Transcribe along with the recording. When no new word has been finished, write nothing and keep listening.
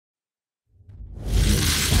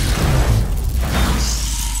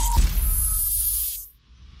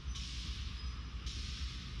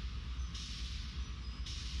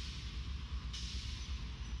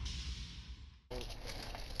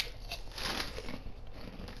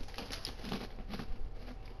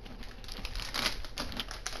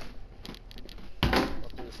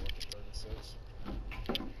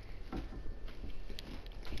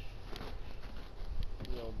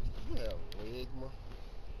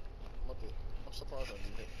I'm surprised I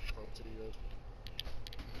didn't hit pro to the edge.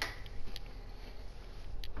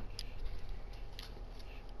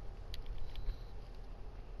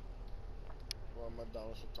 All of my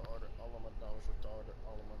down is retarded. All of my down is retarded.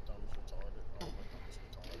 All of my down is retarded. All of my down is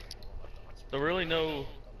retarded. All of my down is retarded. So really no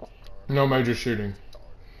major shooting.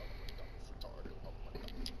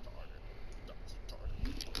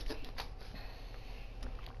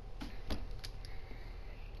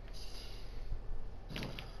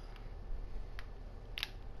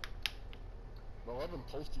 Bro, I've been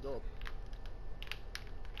posted up.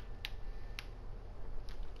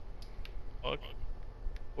 Fuck.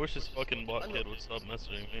 Wish this fucking bot kid would stop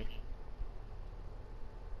messaging me.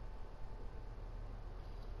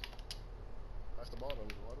 That's the ball on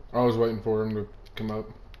the water. I was waiting for him to come up.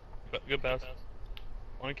 Good pass.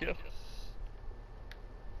 Thank you. Good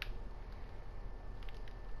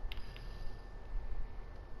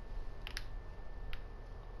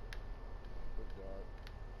God.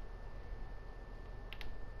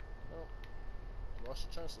 No. You lost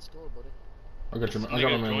your chance to score, buddy. I got your. This I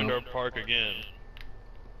got nigga him in joined now. our park again.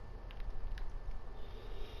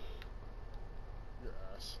 Your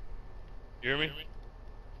ass. You hear me?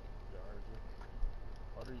 Yeah, I heard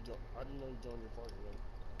you. How do you know you joined your party, man?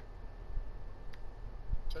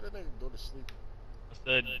 Tell that nigga to go to sleep.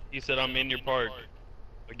 He said I'm in your park.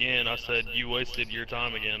 Again, I said you wasted your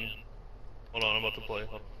time again. Hold on, I'm about to play.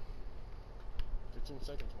 Hold on. 15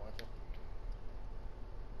 seconds, Michael.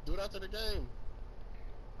 Do it after the game.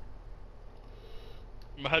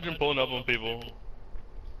 Imagine pulling up on people.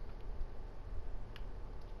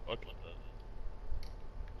 Fuck that.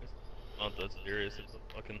 It's not that serious, it's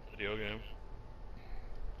a fucking video game.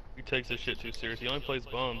 He takes this shit too serious. He only plays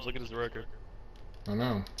bums. Look at his record. I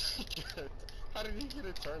know. How did he get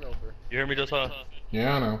a turnover? You hear me, just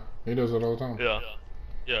Yeah, I know. He does it all the time. Yeah.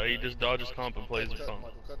 Yeah, he just dodges comp and plays with comp.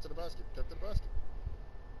 Michael, cut to the basket. Cut to the basket.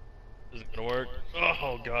 Is it gonna work?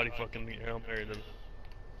 Oh god, he fucking Hail Mary did.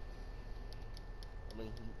 I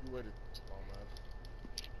mean, you waited too long, man.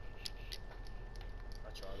 I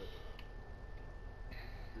tried it.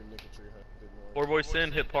 Your nicotry didn't work. Four Boy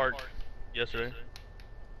Sin hit park yesterday.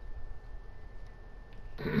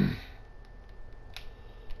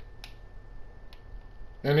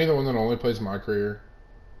 And either one that only plays my career.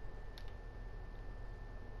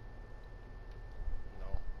 No.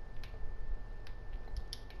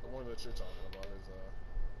 The one that you're talking about is,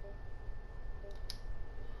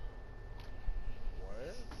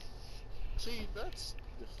 what? See, that's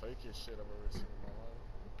the fakest shit I've ever seen in my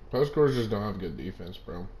life. Post scores just don't have good defense,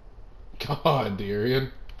 bro. God,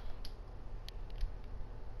 Darian.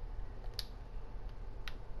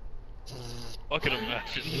 Fucking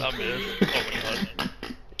imagine, I missed. Oh my god.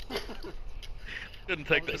 Didn't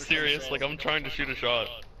take that serious, like I'm trying to shoot a shot.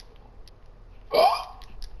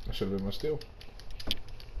 That should have been my steal.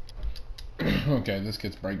 Okay, this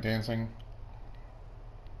kid's breakdancing.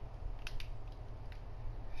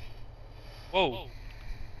 Whoa.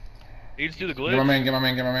 You just do the glitch? Get my man, get my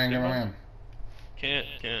man, get my man, get my man. Can't.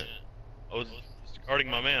 I was just guarding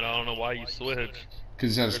my man, I don't know why you switched. Cause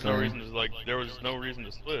he set a There's no reason screen. to, like, there was no reason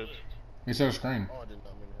to switch. He set a screen. Oh, I did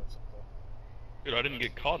not mean to have something. Dude, I didn't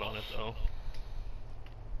get caught on it though.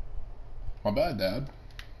 My bad, Dad.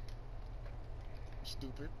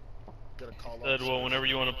 Stupid. Gotta call out. Said, well, whenever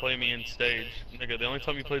you want to play me in stage. Nigga, the only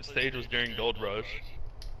time you played stage was during Gold Rush.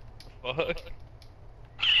 Fuck.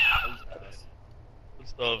 Good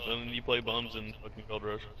stuff, and then you play bums in fucking Gold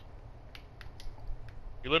Rush.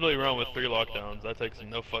 You literally run with 3 lockdowns, that takes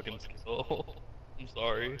no fucking skill. I'm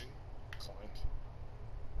sorry. Clank.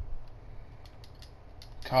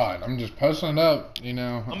 God, I'm just posting it up, you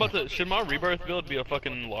know. I'm about to, should my rebirth build be a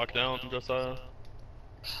fucking lockdown, Josiah?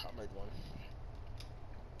 I'll make one.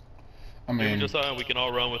 I mean, Josiah, we can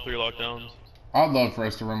all run with 3 lockdowns. I'd love for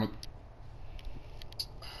us to run with.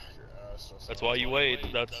 Your ass. That's why you wait.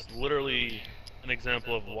 That's literally an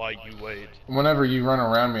example of why you wait. Whenever you run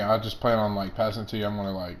around me, I just plan on like passing to you. I'm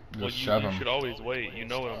gonna like just Well, shove you him. should always wait. You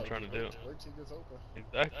know what I'm trying to do. Wait till he gets open.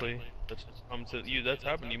 Exactly. That's you. That's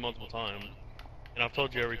happened to you multiple times, and I've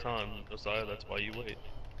told you every time, Josiah. That's why you wait.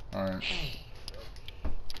 All right.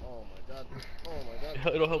 Oh my god. Oh my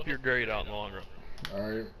god. It'll help your grade out in the long run. All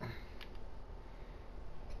right.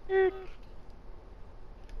 This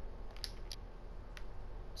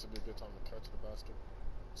would be a good time to cut to the basket.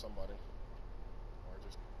 Somebody. Or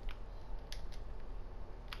just.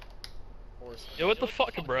 Or. Yeah, what the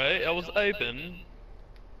fuck, Bray? I was open.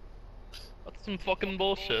 That's some fucking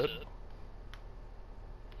bullshit.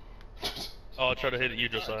 Oh, I tried to hit you,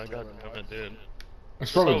 Josiah. God damn it, dude.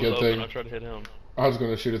 It's probably a So good open, thing. I tried to hit him. I was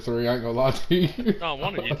gonna shoot a 3. I ain't gonna lie to you. No, I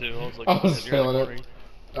wanted you to. I was like, I was you're in the feeling it. corner.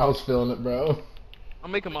 I was feeling it, bro.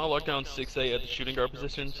 I'm making my lockdown 6A at the shooting guard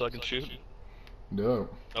position so I can shoot.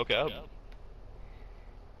 Dope. Okay.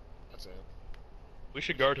 That's it. We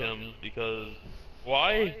should guard him because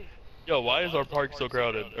why? Yo, why is our park so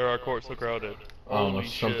crowded or our court so crowded? Holy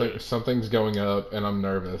shit! Something's going up, and I'm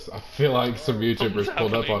nervous. I feel like some YouTubers Something's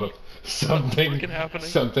pulled up on happening. it. Something, happening.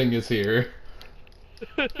 something is here.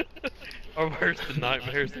 Our worst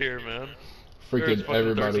nightmares here, man. There's Freaking fucking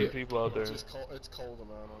everybody. 13 people out there. It's cold. It's cold,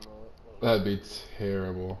 man. I don't know. That'd be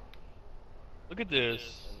terrible. Look at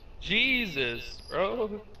this. Jesus,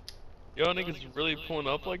 bro. Y'all niggas really pulling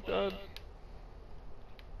up like that?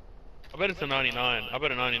 I bet it's a 99. I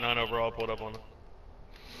bet a 99 overall pulled up on it.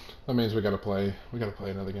 That means we gotta play. We gotta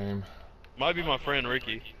play another game. Might be my friend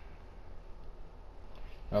Ricky.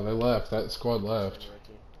 Oh, they left. That squad left.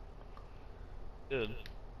 Good.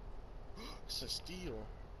 It's a steal.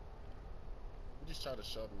 You just tried to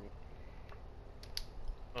shove me.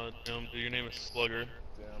 Damn, dude, your name is Slugger.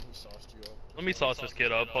 Damn, he sauced you up. Let me sauce this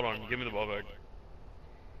kid up. Hold on, give me the ball back.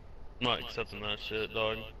 I'm not accepting that shit,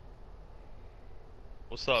 dog.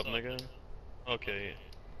 What's up, nigga? Okay.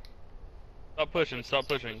 Stop pushing, stop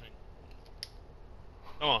pushing.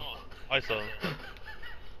 Come on, ISO.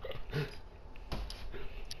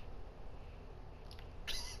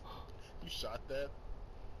 You shot that?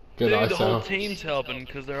 Good Dude, ISO. the whole team's helping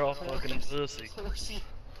because they're all fucking pussy.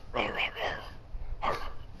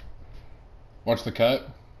 Watch the cut.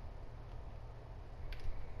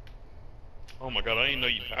 Oh my god, I didn't know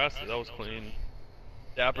you passed it. That was clean.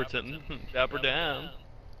 Dapperton. Dapper Dan.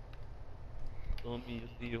 Let me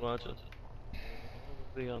see you watching.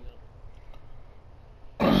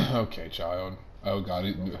 Okay, child. Oh god.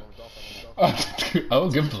 Oh,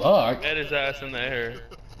 good block. Get his ass in the air.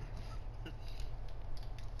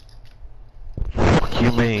 Fuck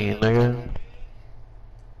you mean, nigga?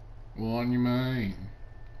 What do you mean?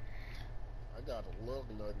 I got a love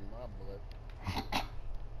nut in my butt.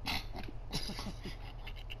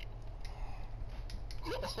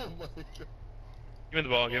 Oh my god. Give me the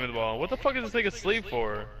ball, give me the ball. What the fuck is this nigga asleep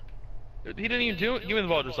for? Dude, he didn't even do it. Give me the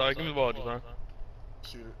ball, Josiah. Give me the ball, Josiah.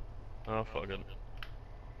 Shoot it. Oh, fuck it.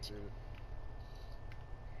 Shoot it.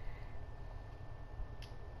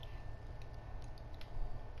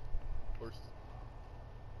 First.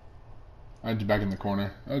 I had you back in the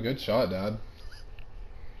corner. Oh, good shot, Dad.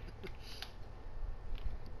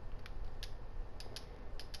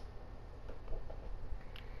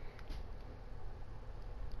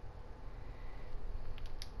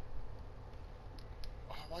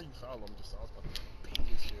 Oh, why you foul him? Just I was about to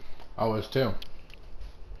beat this shit. I was too. No,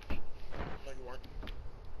 you weren't.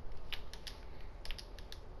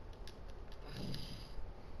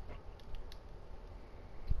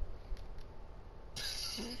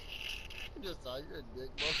 Just out, you're a dick,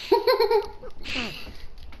 bro.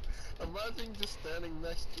 Imagine just standing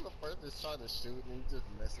next to a person that's trying to shoot and he just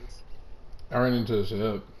misses. I ran into his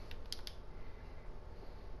hip.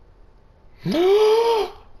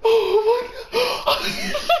 Oh my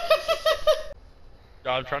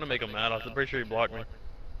God, I'm trying to make him mad. I'm pretty sure he blocked me.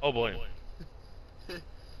 Oh boy.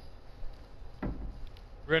 We're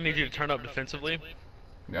gonna need you to turn up defensively.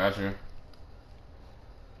 Gotcha.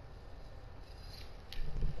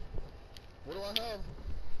 What do I have?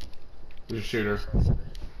 He's a shooter.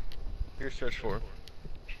 Here's stretch 4.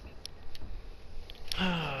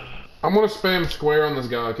 I'm gonna spam square on this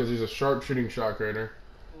guy because he's a sharp shooting shot creator.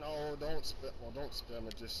 No, don't spam. Well, don't spam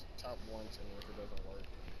it. Just tap once, and if it doesn't work,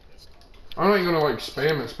 just I'm not gonna like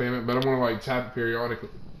spam it, but I'm gonna like tap it periodically.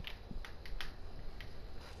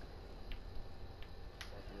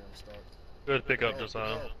 fuck me, I'm stuck. Good pickup, Go,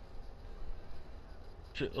 Josiah. go.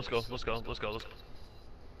 Shit, let's go, let's go, let's go, let's go.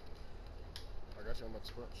 I got you on my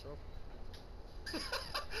sprint, show.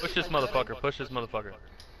 Push this motherfucker, push this motherfucker.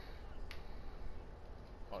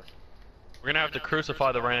 We're gonna have to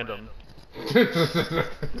crucify the random.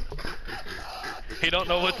 He don't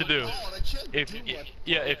know what to do. If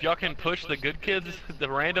if y'all can push the good kids, the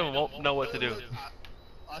random won't know what to do.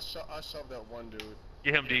 I shoved that one dude.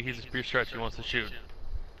 Get him, D. He's a pure stretch. He wants to shoot.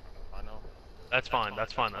 I know. That's fine.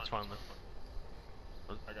 That's fine. That's fine.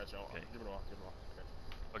 I got you. Okay. Give it off. Give it off. Okay.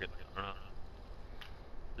 Fuck it. I don't know.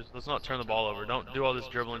 Just let's not turn the ball over. Don't do all this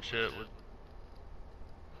dribbling shit.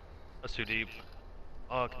 That's too deep.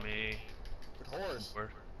 Fuck me. Good horse. Where?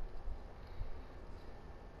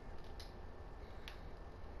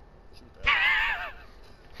 Shoot that.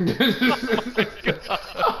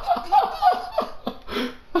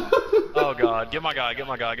 Oh god, get my guy, get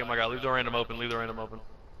my guy, get my guy. Leave the random open, leave the random open.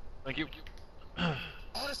 Thank you. Oh,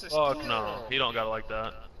 that's a Fuck steal. no, he don't got it like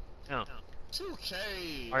that. Yeah.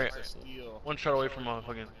 2K. Alright, That's a steal. one shot away from a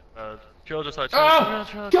fucking chill just like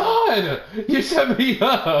Oh, God! You set me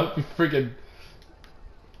up, you freaking...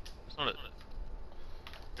 It's not it.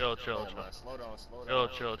 Chill, chill, Oh, chill. man. Slow down, slow Chill,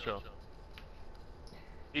 down. chill, chill.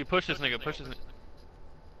 You push this nigga, push this nigga.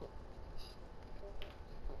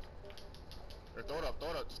 Or throw it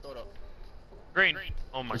up, just throw it up. Green.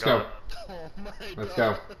 Oh my Let's god. go. Oh my Let's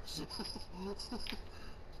god. go.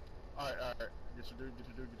 Alright. Get your dude.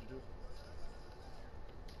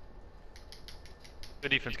 Good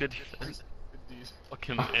defense, good defense. Good D's.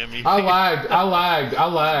 Fucking Emmy. I lagged.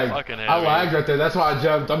 Fucking I lagged right there. That's why I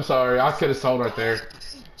jumped. I'm sorry. I could have sold right there.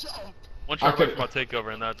 Jump. One shot away could- from my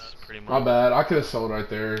takeover, and that's pretty much. My bad. I could have sold right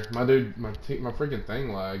there. My dude, my freaking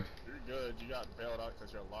thing lagged. You're good. You got bailed out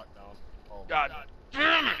because you're locked down. Oh my God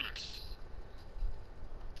damn it!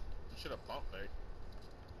 You should have bumped fake.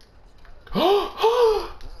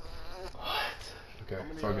 What? Okay,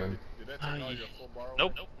 it's all good. Did that take all your full bar away?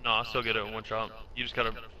 Nope. No, I still get it in one shot. You just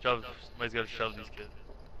gotta shove. Somebody's gotta shove these kids.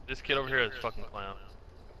 This kid over here is fucking clown.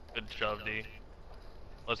 Good shove, D.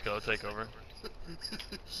 Let's go, take over.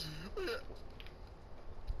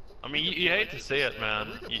 I mean, you hate to see it, man.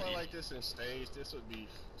 If we could play like this in stage, this would be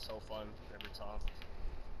so fun every time.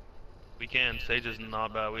 We can. Sage is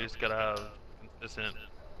not bad. We just gotta have consistent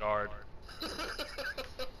guard.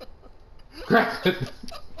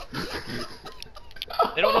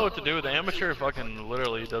 They don't know what to do. The amateur fucking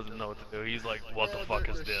literally doesn't know what to do. He's like, what the fuck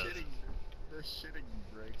is this? They're shitting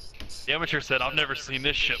bricks. The amateur said, I've never seen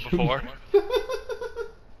this shit before.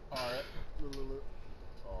 Alright.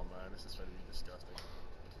 Oh man, this is gonna be disgusting.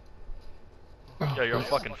 Yeah, you're a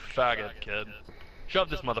fucking faggot, kid. Shove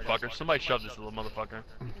this motherfucker. Somebody shove this little motherfucker.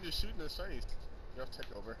 You can just shoot in his face. You have to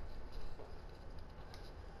take over.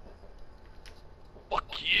 Fuck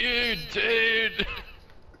you, dude!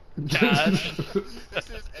 Cash. This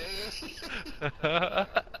is A.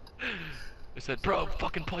 They said, bro,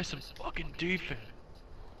 fucking play some fucking defense.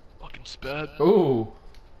 Fucking sped. Ooh.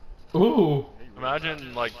 Ooh.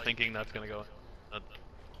 Imagine, like, thinking that's gonna go.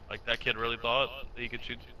 Like, that kid really thought that he could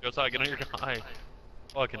shoot. Go outside, get on your guy.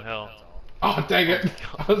 Fucking hell. Oh dang it!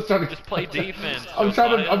 I was trying to Just play defense. I'm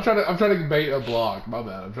trying to bait a block. My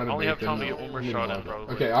bad. I'm trying to I only bait have time them. to get one more shot in,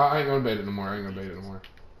 probably. Okay, I ain't gonna bait it no more.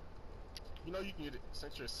 You know you can get it,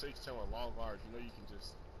 since you're 6'10" with long arms, you know you can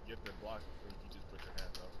just get the block and you just put your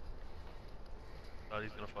hands up. God,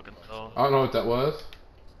 he's gonna fucking tell. I don't know what that was.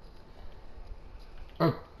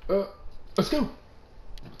 Oh, let's go.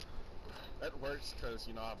 That works because,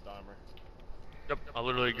 you know, I'm Dahmer. Yep, I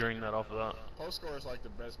literally green that off of that. Post score is like the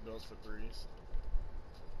best builds for threes.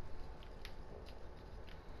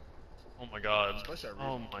 Oh my god. Especially at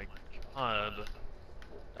Oh rebound. my god.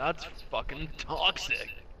 That's fucking toxic.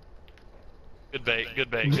 Good bait, good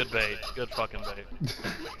bait, good bait, good fucking bait.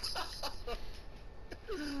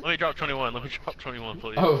 Let me drop 21,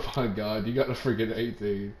 please. Oh my god, you got a freaking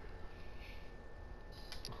 18.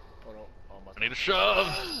 Hold on. Oh my I need a shove!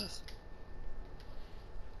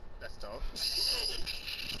 That's tough.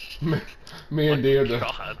 Me and D are the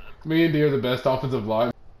God. best offensive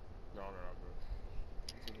line. No,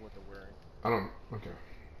 good. With the wearing. I don't. Okay.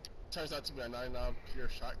 Turns out to be a 99 pure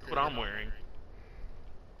shot. That's what I'm wearing.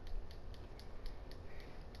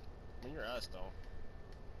 I mean, your ass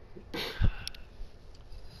though.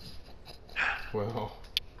 Well,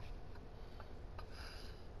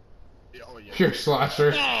 Yeah, oh yeah. pure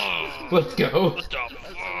slasher. Let's go. Let's go.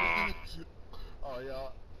 Oh yeah.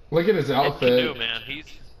 Look at his What can outfit. do, man?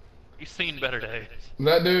 He's seen better days.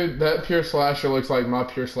 That dude, that pure slasher looks like my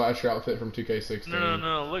pure slasher outfit from 2K16.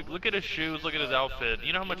 No. Look at his shoes. Look at his outfit.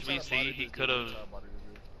 You know how much VC he could have.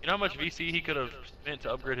 You know how much VC he could have spent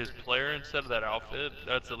to upgrade his player instead of that outfit?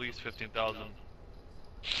 That's at least 15,000.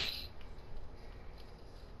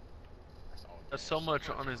 That's so much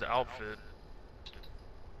on his outfit.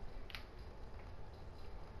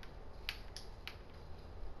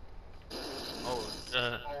 Oh,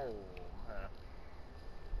 Oh man.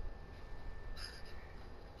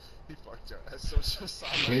 He fucked you. That's so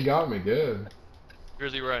solid. He got me good.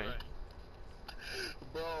 Jersey right.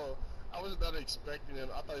 Bro, I was not expecting him.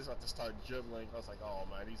 I thought he was about to start dribbling. I was like, oh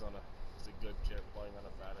man, he's a good kid playing on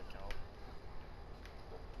a bad account.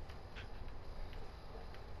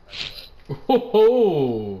 That's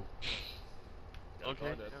Oh, Okay.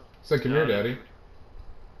 guard that. so come here, daddy.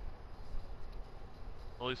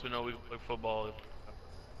 At least we know we play football.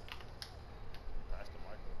 Pass the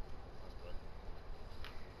Michael.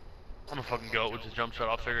 That's I'm a fucking goat with his jump shot.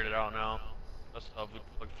 I figured it out now. That's tough. We took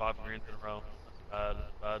like 5 greens in a row.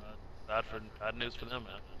 That's bad news for them,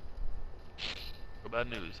 man. So bad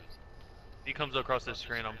news. If he comes across this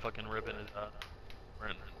screen, I'm fucking ripping his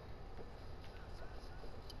Brent.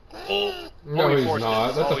 Oh, No, he he's forced not.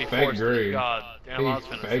 it. That's Oh, a he fake forced it. green. God damn, I was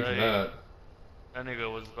He finna faked say. that. That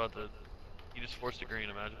nigga was about to. He just forced a green,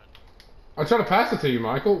 imagine. I'm trying to pass it to you,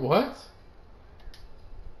 Michael. What?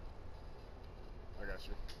 I got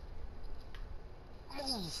you.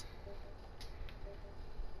 Move!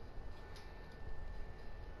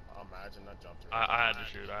 Oh, imagine I jumped you. I had to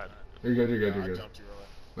shoot. I had to. You're good, you're good, I you're good. jumped you early.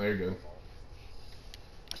 No, you're good.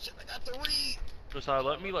 Shit, I got the read! Josiah,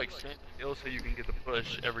 let me like stand still so you can get the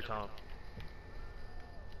push every time.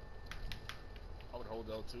 I would hold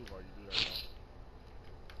L2 while you do that,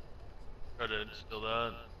 Try to steal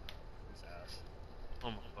that. His ass. Oh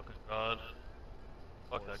my fucking god.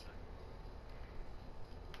 Fuck that.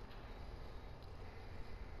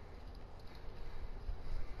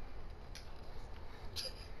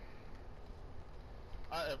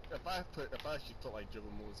 If I actually put like dribble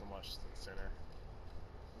moves on my center,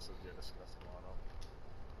 this would be a disgusting lineup.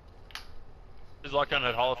 Is Lockdown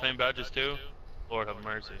had Hall of Fame badges too? Lord have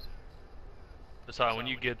mercy. Josiah, when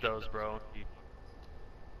you get those, bro.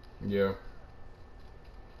 Yeah.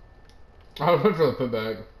 I went for the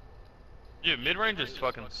putback. Dude, mid range is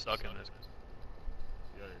fucking sucking this.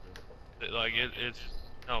 Yeah, you do. Like it's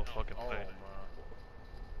no fucking Oh way. man.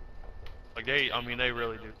 Like I mean, they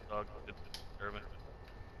really do suck. It's disturbing.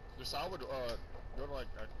 Just I would go to like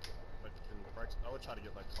in practice, I would try to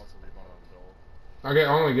get like constant rebound on gold. I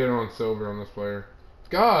only get it on silver on this player.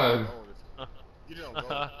 God. Gold you don't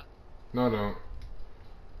go. No, I don't.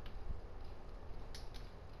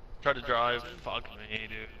 Try to drive. Fuck me,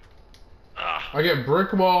 dude. Ah. I get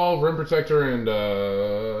brick wall, rim protector, and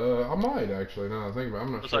I might actually. Now that I think about it,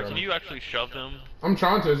 I'm not It's sure. like, can you actually shove them? I'm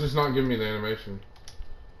trying to. It's just not giving me the animation.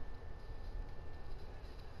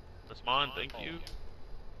 That's mine. Thank you.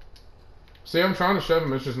 See, I'm trying to shove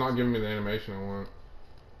him. It's just not giving me the animation I want.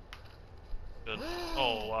 Good.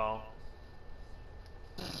 Oh wow.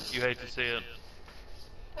 You hate to see it.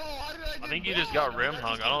 Oh, how did I think you just got rim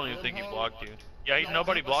hung. I don't even think he blocked you. Yeah,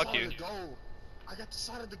 nobody blocked you. I got the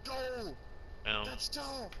side of the goal. Damn. That's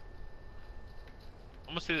tough. I'm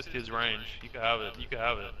gonna see this kid's range. You can have it. You can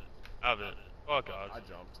have it. Have it. Oh god. I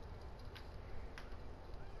jumped.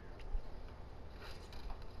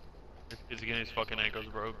 This kid's getting his fucking ankles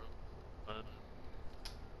broke.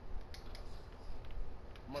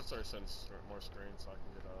 I'm gonna start sending more screens so I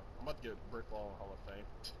can get I'm about to get brick wall and Hall of Fame.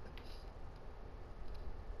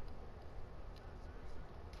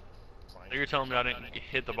 So you're telling me I didn't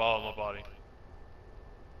hit the ball in my body?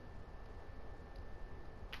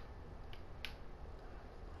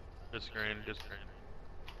 Good screen, good screen.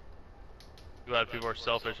 Too bad people are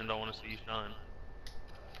selfish and don't want to see you shine.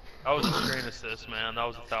 That was a screen assist, man. That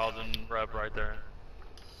was 1,000 rep right there.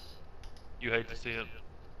 You hate to see it.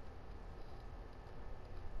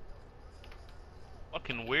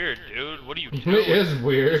 Fucking weird, dude. What are you doing? It is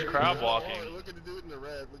weird. Just crab walking. Oh, look at the dude in the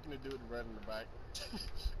red. Look at the dude in the red in the back.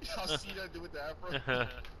 Y'all see that dude with the afro?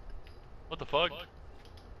 What the fuck?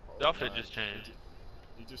 The outfit just changed.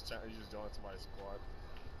 He just joined somebody's squad.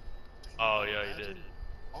 Oh yeah, he did.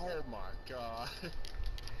 Oh my god.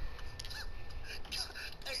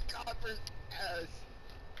 Thank God for his ass.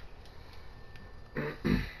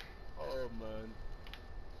 Oh man.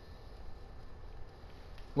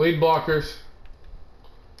 Lead blockers.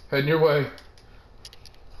 Heading your way.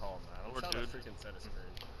 Oh man. I'm trying to freaking set a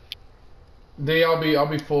screen. D, I'll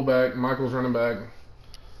be fullback. Michael's running back,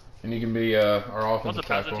 and you can be our Once offensive I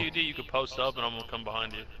pass it tackle. to you, D, you could post up and I'm gonna come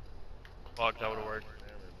behind you. Fuck, that would've worked.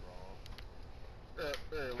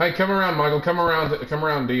 Hey, come around, Michael. Come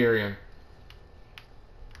around D area.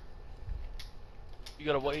 You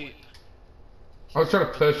gotta wait. I was trying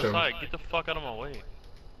to push him. Josiah, get the fuck out of my way.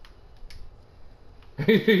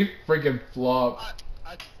 He freaking flopped.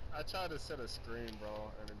 I tried to set a screen, bro.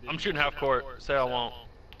 And it I'm shooting half court. Say I won't.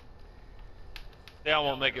 Say I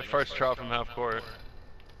won't make it first try from half court.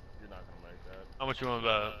 You're not gonna make that. How much you want to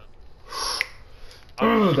bet?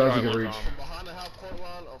 Oh, that was a good reach. From behind the half court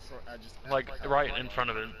line or from Like right in front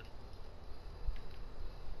of it.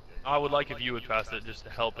 I would like if you would pass it just to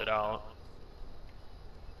help it out.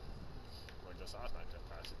 Or just I'm not gonna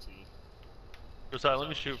pass it to you. Josiah, let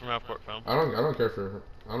me shoot from half court, fam. I don't care for.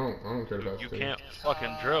 I don't care about You it. can't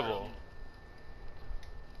fucking dribble.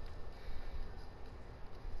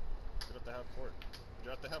 Get up the half court.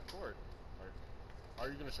 Get up the half court. Are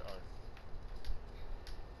you gonna shoot?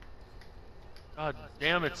 God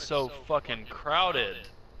damn, it's so fucking crowded.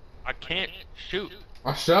 I can't shoot.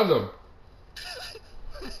 I shoved him.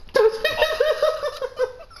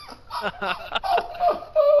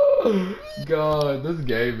 God, this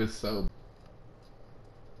game is so.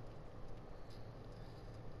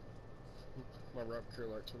 My rap career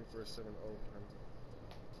like 24/7 open.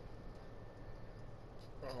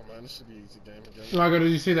 Oh man, this should be easy game again. Michael,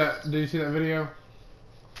 did you see that? Did you see that video?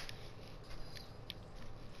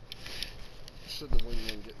 Should the win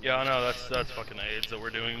and get. Yeah, I know, that's fucking AIDS that we're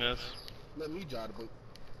doing this. Let me drive the boat.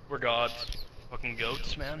 We're gods. Fucking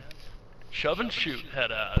goats, man. Shove and shoot,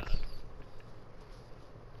 head ass.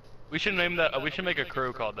 We should name that, we should make a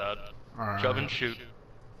crew called that. Alright. Shove and shoot.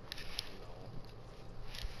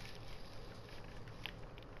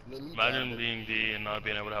 Let me Imagine drive being D and not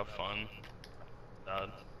being able to have fun.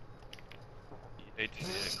 God. ATA.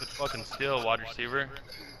 Good fucking steal, wide receiver.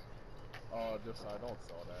 Oh, just I don't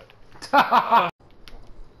saw that.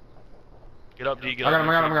 Get up, D, get I up.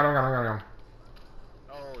 got him.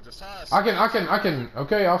 Oh, just us. I can.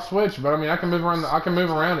 Okay, I'll switch, but I mean, I can move around. I can move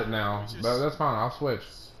around it now. But that's fine. I'll switch.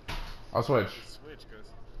 I'll switch. Just switch, cause.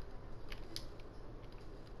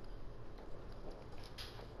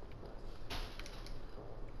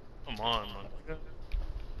 Come on, man.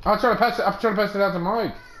 I'll try to pass it. I'll try to pass it out to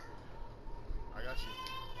Mike. I got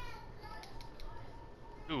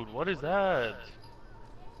you. Dude, what is that?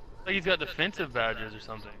 Like he's got defensive badges or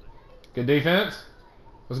something. Good defense.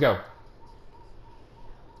 Let's go.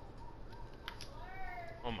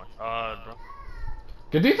 Oh my god, bro.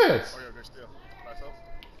 Good defense. Oh yeah, they're still. Myself.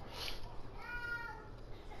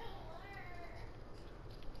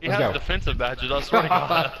 He Let's has go. defensive badges, I swear to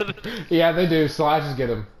god. Yeah, they do. Slashes get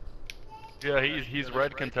him. Yeah, he's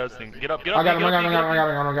red contesting. Get up, get I up, got him. get I up, got him. get I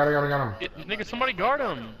up, got him. I got him. get- Nigga, somebody guard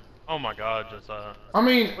him. Oh my god, just I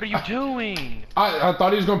mean, what are you doing? I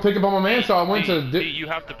thought he was gonna pick up on my man, so I went to. D, you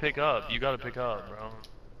have to pick up. You gotta pick up, bro.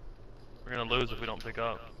 We're gonna lose if we don't pick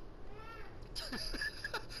up.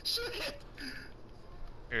 Shit.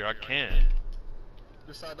 Here, I can't.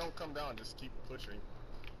 Just I don't come down. Just keep pushing.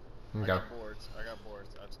 I Okay. got boards.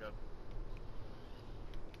 I just got.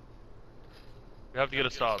 We have to get a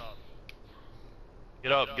stop.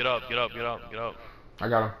 Get up, get up, get up, get up, get up. I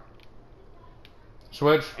got him.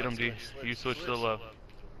 Switch. Get him, D. You switch to the left.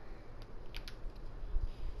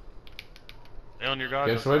 Stay on your guard.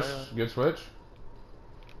 Good switch. Good switch.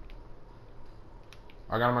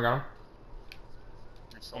 I got him. I got him.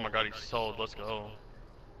 Oh my god, he's sold. Let's go.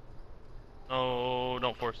 No,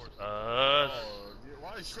 don't force us. Oh,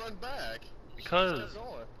 why did you run back? You should've Because. kept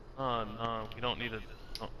going. No, we don't need it.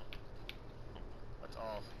 No. That's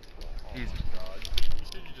off. Oh Jeez. my god. You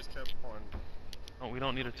should have just kept on. No, we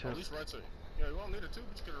don't need it At to. least run to. Yeah, you won't need it too,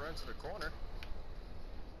 but you could have run to the corner.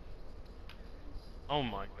 Oh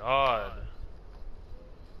my god.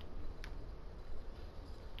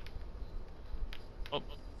 Oh,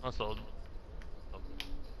 I sold.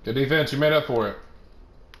 Good defense. You made up for it.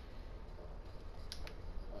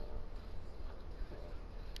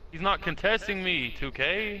 He's not contesting me,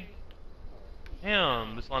 2K.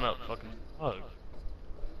 Damn, this lineup fucking sucks.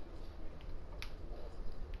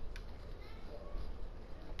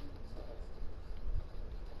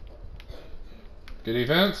 Good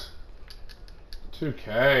defense.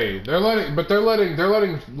 2K. They're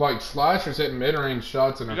letting like slashers hit mid-range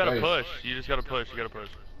shots in You their gotta face. push. You just gotta push. You gotta push.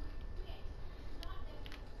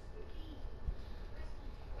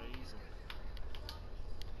 Easy.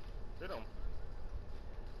 Hit him.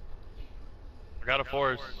 I got a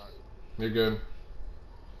force. You're good.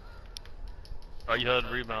 Oh, you had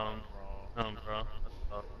rebound. Bro. That's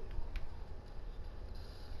tough.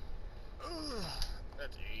 Ugh,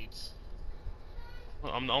 that's 8.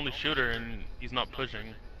 Well, I'm the only shooter and he's not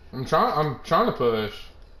pushing. I'm trying to push.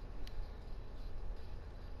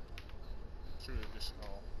 Shoot it, just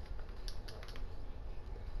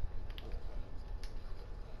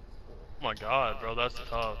Oh my god, bro, that's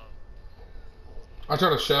tough. I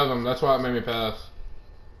tried to shove him. That's why it made me pass.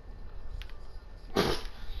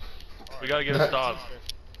 We gotta get a stop.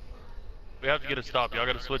 We have to get a stop. Y'all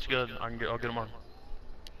gotta switch good. I'll get him on.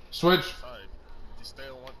 Switch. Side. Just stay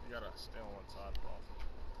on one. You gotta stay on one side, bro.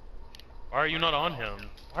 Why are you not on him?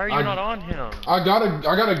 Why are you not on him? I got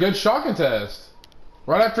a good shot contest.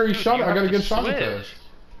 Right after he Dude, shot you it, I got have a to good shot switch. contest.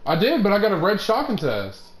 I did, but I got a red shot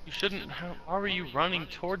contest. You shouldn't have. Why were you running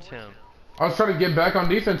towards him? I was trying to get back on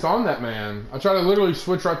defense on that man. I tried to literally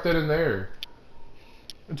switch right then and there.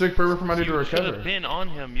 It took forever for my dude to You should recover. have been on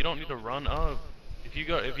him. You don't need to run up.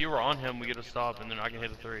 If you were on him, we get a stop, and then I can hit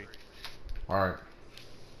a 3. Alright.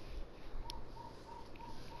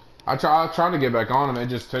 I tried to get back on him, it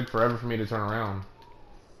just took forever for me to turn around.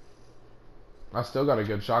 I still got a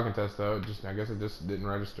good shot contest though, I guess it just didn't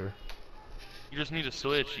register. You just need to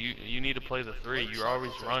switch. You need to play the 3. You're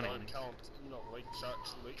always running. Count, you know, late shot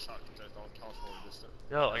contest don't count for distance.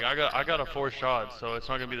 Yeah, like I got a 4 shot, so it's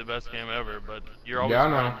not gonna be the best game ever. But you're always Yeah, I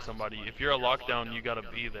know. running somebody. If you're a lockdown, you gotta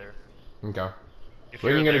be there. Okay. If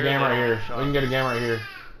We you're can get a there, game they right don't here. have a We can shot. get a game right here.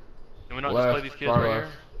 Can we not just play these kids far right left.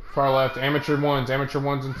 here? Far left. Amateur ones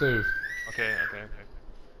and twos. Okay.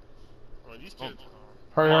 Oh, these kids.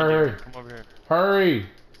 Hurry, Come on, hurry, dude. hurry. Come over here. Hurry!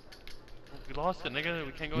 We lost it, nigga.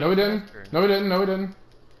 We can't go No, we any didn't. faster. No, we didn't. No, we didn't.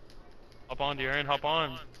 Hop on, Darren. Hop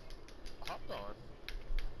on. Hopped on.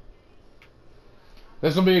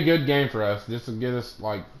 This will be a good game for us. Just to get us,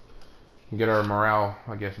 like, get our morale,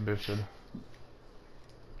 I guess, boosted.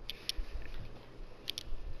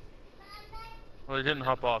 Well, they didn't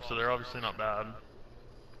hop off, so they're obviously not bad.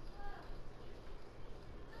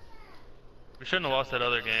 We shouldn't have lost that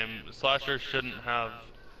other game. Slashers shouldn't have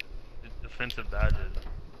defensive badges.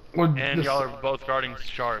 Well, And y'all are both guarding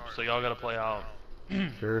sharp, so y'all gotta play out.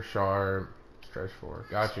 Sure, sharp. Stretch forward.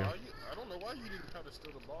 Got you. I don't know why you didn't try to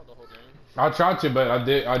steal the ball the whole game. I tried to, but I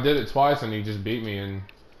did it twice, and you just beat me, and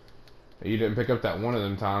you didn't pick up that one of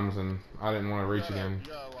them times, and I didn't want to reach again.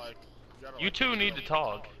 You two need to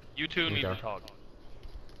talk. You two need to talk.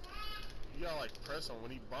 You gotta like press him when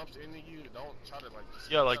he bumps into you. Don't try to like.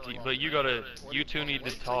 Yeah, like, but you gotta. You two need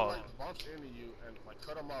to talk. Bumps into you and like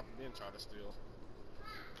cut him off and then try to steal.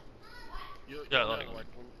 Yeah, like.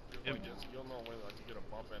 You'll know when like you get a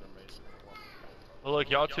bump animation. Well, look,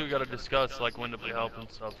 y'all two gotta discuss like when to play help and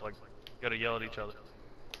stuff. Like, you gotta yell at each other.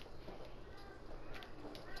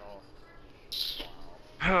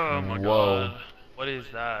 Oh my god. What is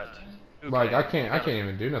that? Like, I can't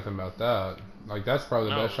even do nothing about that. Like, that's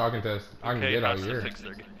probably the best shocking test I can get out here. Fix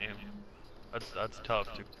their game. That's tough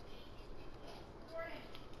too.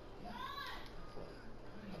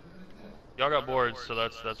 Y'all got boards, so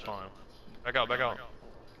that's fine. Back out.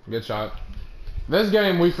 Good shot. This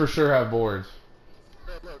game, we for sure have boards.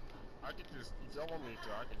 Hey, look, I can just, if y'all want me to,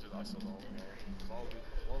 I can just iso the whole game. As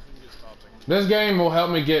long as we can get stopped. This game will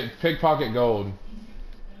help me get pickpocket gold.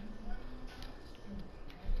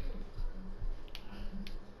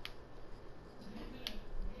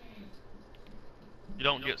 You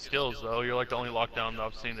don't get skills though. You're like the only lockdown that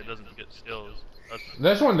I've seen that doesn't get skills.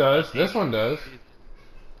 This one does. This one does.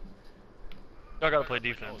 Y'all gotta play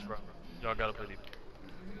defense, bro. Y'all gotta play defense.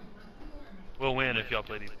 We'll win if y'all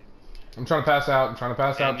play defense. I'm trying to pass out. I'm trying to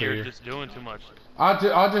pass out to you. You're just doing too much. I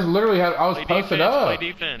just literally had. I was posted up.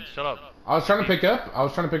 Play defense. Shut up. I was trying to pick up. I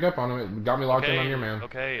was trying to pick up on him. It got me locked in on your man.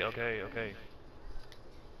 Okay. What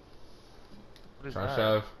is Trying that? to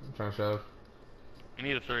shove. I'm trying to shove. We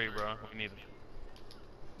need a 3, bro. We need it.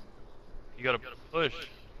 You gotta push.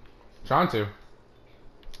 Trying to.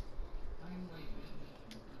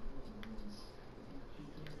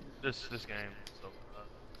 This game. So,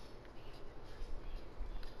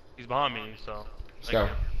 he's behind me, so. Let's go.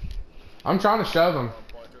 I'm trying to shove him.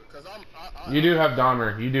 You do have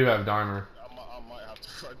Dahmer. You do have Dahmer. I might have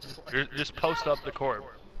to. Just post up the court.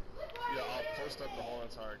 Yeah, I'll post up the whole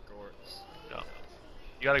entire court. Yeah.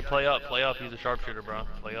 You gotta play up. He's a sharpshooter, bro.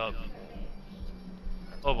 Play up.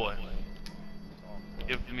 Oh boy.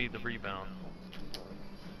 Give me the rebound.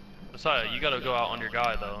 Messiah, you gotta go out on your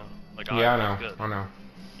guy though. Like, yeah, I know. Good. I know.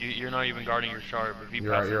 You're not even guarding your sharp. If he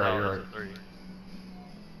You're passes right, out, you're it's a 3.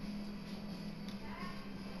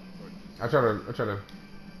 I try to.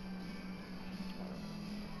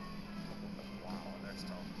 Wow, that's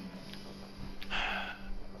tough.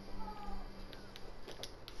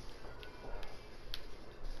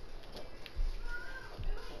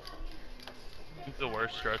 It's the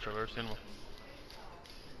worst stretch I've ever seen.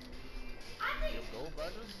 You have gold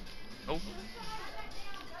badges? Nope.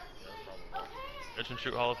 Catch and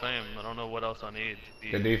shoot Hall of Fame. I don't know what else I need to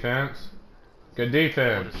be. Good defense. Good Or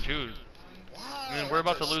defense. just shoot. Wow, I mean, we're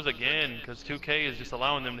about to lose again because 2K is just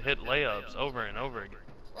allowing them to hit layups over and over again.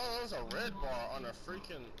 Oh, there's a red bar on a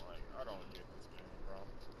freaking, like, I don't get this game, bro.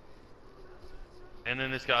 And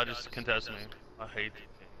then this guy just contests me. I hate this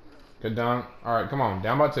game. Good dunk. All right, come on.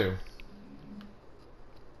 Down by 2.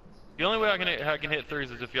 The only way I can hit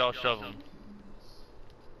 3s is if y'all shove them.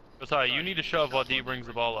 Besides, you need to shove while D brings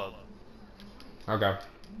the ball up. Okay.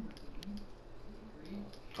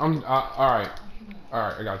 All right.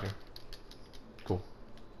 I got you. Cool.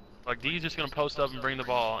 Like, D's just gonna post up and bring the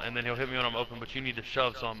ball, and then he'll hit me when I'm open, but you need to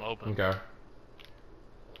shove so I'm open. Okay.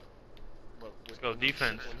 Let's go,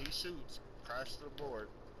 defense. When he shoots, crash to the board.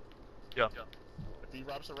 Yeah. If he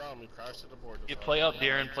wraps around me, crash to the board. Yeah, play up,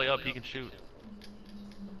 Darren. Play up. He can shoot.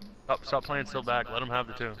 Stop playing so back. Let him have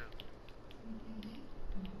the 2.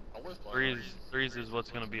 Threes is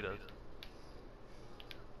what's gonna beat us.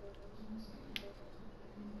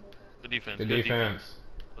 Good defense. Good defense.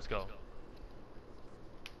 Let's go.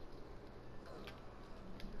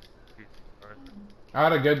 I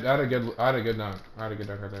had a good dunk. I had a good dunk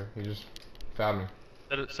right there. He just fouled me.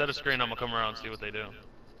 Set a screen. I'm gonna come around and see what they do.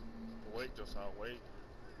 Wait, just out. Wait.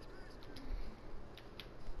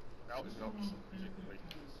 Out, no. Wait.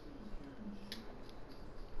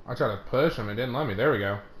 I tried to push him, it didn't let me. There we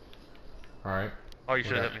go. Alright. Oh, you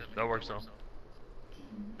should have hit me. That works though.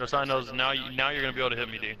 Josiah knows now. Now you're gonna be able to hit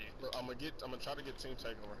me, D. Look, I'm gonna try to get team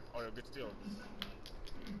takeover. Oh, yeah, good steal.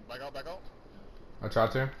 Back out, back out. I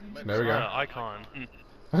tried to. There we go. Icon.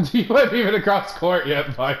 You weren't even across court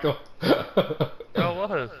yet, Michael. Yeah, I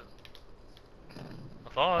was. I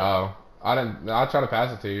thought. Oh. I didn't. I tried to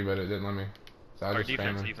pass it to you, but it didn't let me. So I Alright, just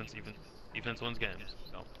defense, spamming. defense wins games.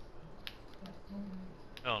 So.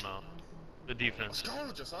 Hell no. The defense. Let's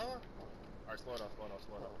go, Josiah. Alright, slow down, slow down,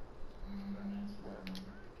 slow down.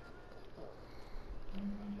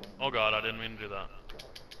 Oh god, I didn't mean to do that.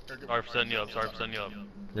 Sorry for setting you up, sorry for setting you up.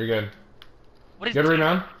 You're good. What is Good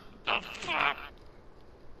rebound. the fuck?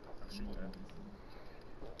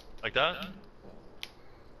 Like that?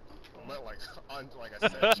 I meant like, like I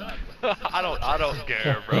said, shot. I don't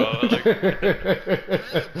care, bro.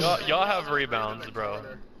 Like, y'all have rebounds, bro.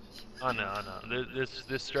 I know.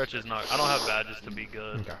 This stretch is not. I don't have badges to be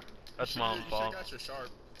good. Okay. That's my own fault. You got your sharp.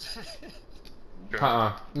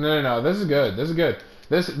 No. This is good. This is good.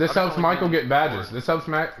 This helps Michael get badges. This helps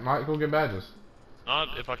Michael get badges.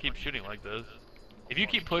 Not if I keep shooting like this. If you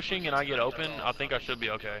keep pushing and I get open, I think I should be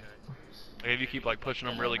okay. Like if you keep like pushing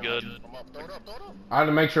them really good. I had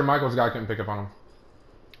to make sure Michael's guy couldn't pick up on him.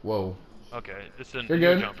 Whoa. Okay, this is a You're new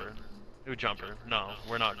good. jumper. New jumper. No,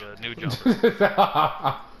 we're not good. New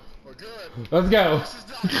jumper. We're good. Let's go.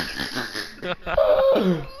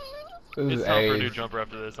 This It's is time for a new A's. jumper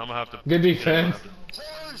after this. I'm gonna have to. Good defense.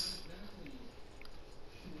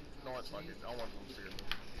 No, it's fine. I want them to fear me.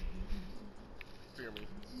 Fear me.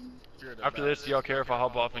 Fear them. After this, do y'all care if I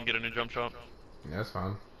hop off and get a new jump shot? Yeah, that's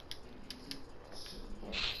fine.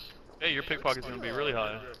 Hey, your pickpocket's gonna be really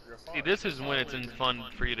high. See, this is when it's in fun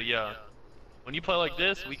for you to, yeah. When you play like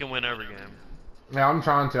this, we can win every game. Yeah, I'm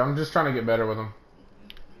trying to. I'm just trying to get better with him.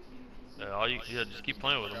 Yeah, just keep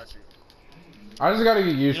playing with them. I just gotta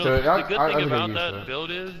get used You know, to it. the good I thing get about used to that it. build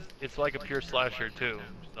is, it's like a pure slasher too,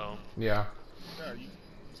 so. Yeah, Yeah. you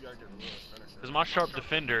gotta get the finisher. Cause my sharp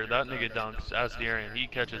defender, that nigga dunks as the area, he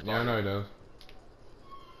catches Yeah, I know he does.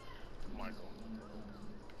 Michael.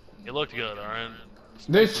 It looked good, alright?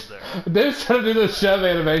 Dude's trying to do the shove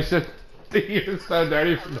animation. You're so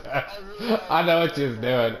dirty for that. I know what you're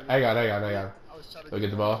doing. Hang on. Go get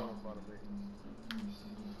the ball.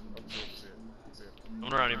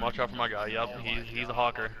 Coming around him, watch out for my guy. Yep, he's a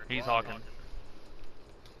hawker. He's hawking.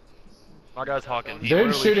 My guy's hawking. He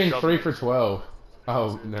Dude's literally shooting shoved 3 me. for 12.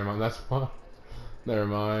 Oh, never mind. That's one. Never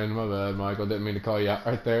mind. My bad, Michael. Didn't mean to call you out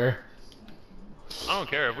right there. I don't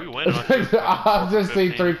care if we win. I I just see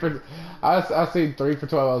 3 for. I see 3 for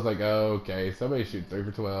 12. I was like, oh, okay, somebody shoot 3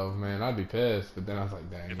 for 12. Man, I'd be pissed. But then I was like,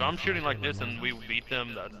 dang. If I'm shooting like this and we beat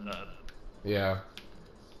them, that's that. Yeah.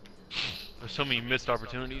 There's so many missed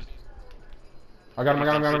opportunities. I got him.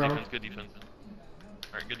 Good defense.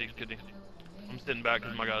 Alright, good D. I'm sitting back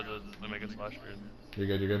because my guy's making slash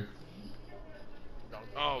period. You're good.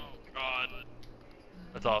 Oh, God.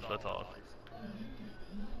 That's off. Oh,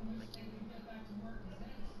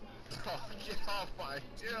 get off my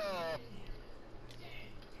deal.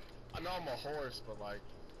 I know I'm a horse, but like,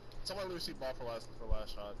 someone lose the ball for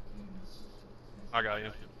last shot. I got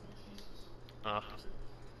you.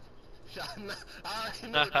 Yeah, I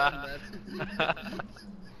already know that, man.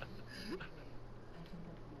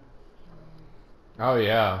 Oh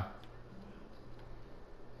yeah.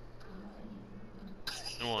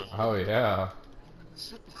 Come on. Oh yeah.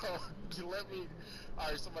 Bro, you let me.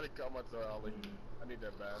 Alright, somebody come up to Ollie. I need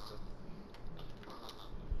that badge.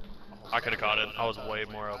 I could have caught it. I was way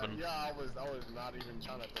more open. Yeah, I was not even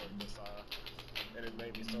trying to throw this and it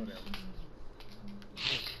made me so damn.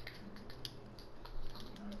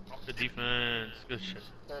 Good defense. Good shit.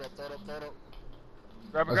 Throw it up.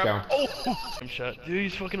 Grab it. Let's go. Oh! I'm shot. Dude,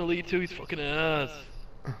 he's fucking elite too. He's fucking ass.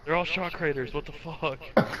 They're all shot creators. What the fuck?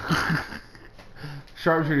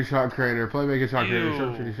 Sharpshooter shot creator. Playmaker shot creator. Ew.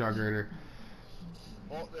 Sharpshooter shot creator.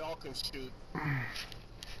 Well, they all can shoot.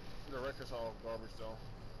 The record's all garbage though.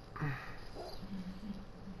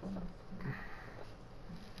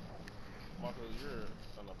 Marco, you're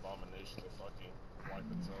an abomination to fucking wipe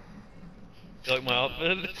itself. You like my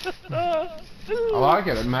outfit? I like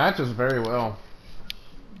it. It matches very well.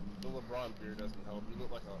 The LeBron beard doesn't help. You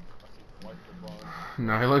look like a fucking white LeBron.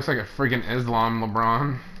 No, he looks like a freaking Islam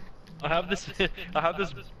LeBron. I have this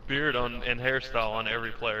beard on and hairstyle on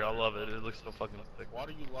every player. I love it. It looks so fucking sick. Why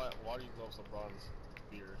do you love LeBron's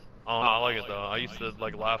beard? I don't know, I like it though. I used to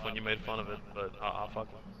like laugh when you made fun of it, but I fuck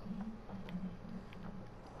it.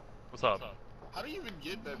 What's up? How do you even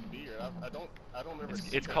get that beard? I don't ever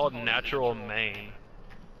see It's that called on natural video. mane.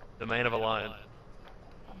 The main of a line.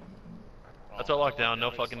 That's our lockdown,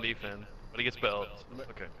 no fucking defense. But he gets belts.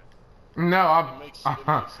 Okay. No, It makes sense.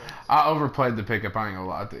 I overplayed the pickup. I ain't gonna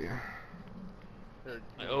lie to you. Here,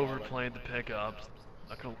 I overplayed the pickups.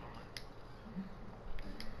 Not gonna lie.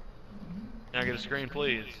 Can I get a screen,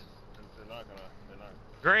 please? They're not gonna. They're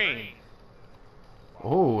not. Green!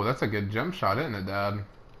 Oh, that's a good jump shot, isn't it, Dad?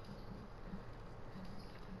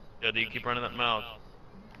 Yeah, do you keep running that mouth?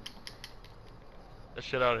 Get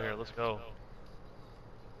shit out of here, let's go.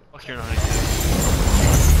 Fuck, you're not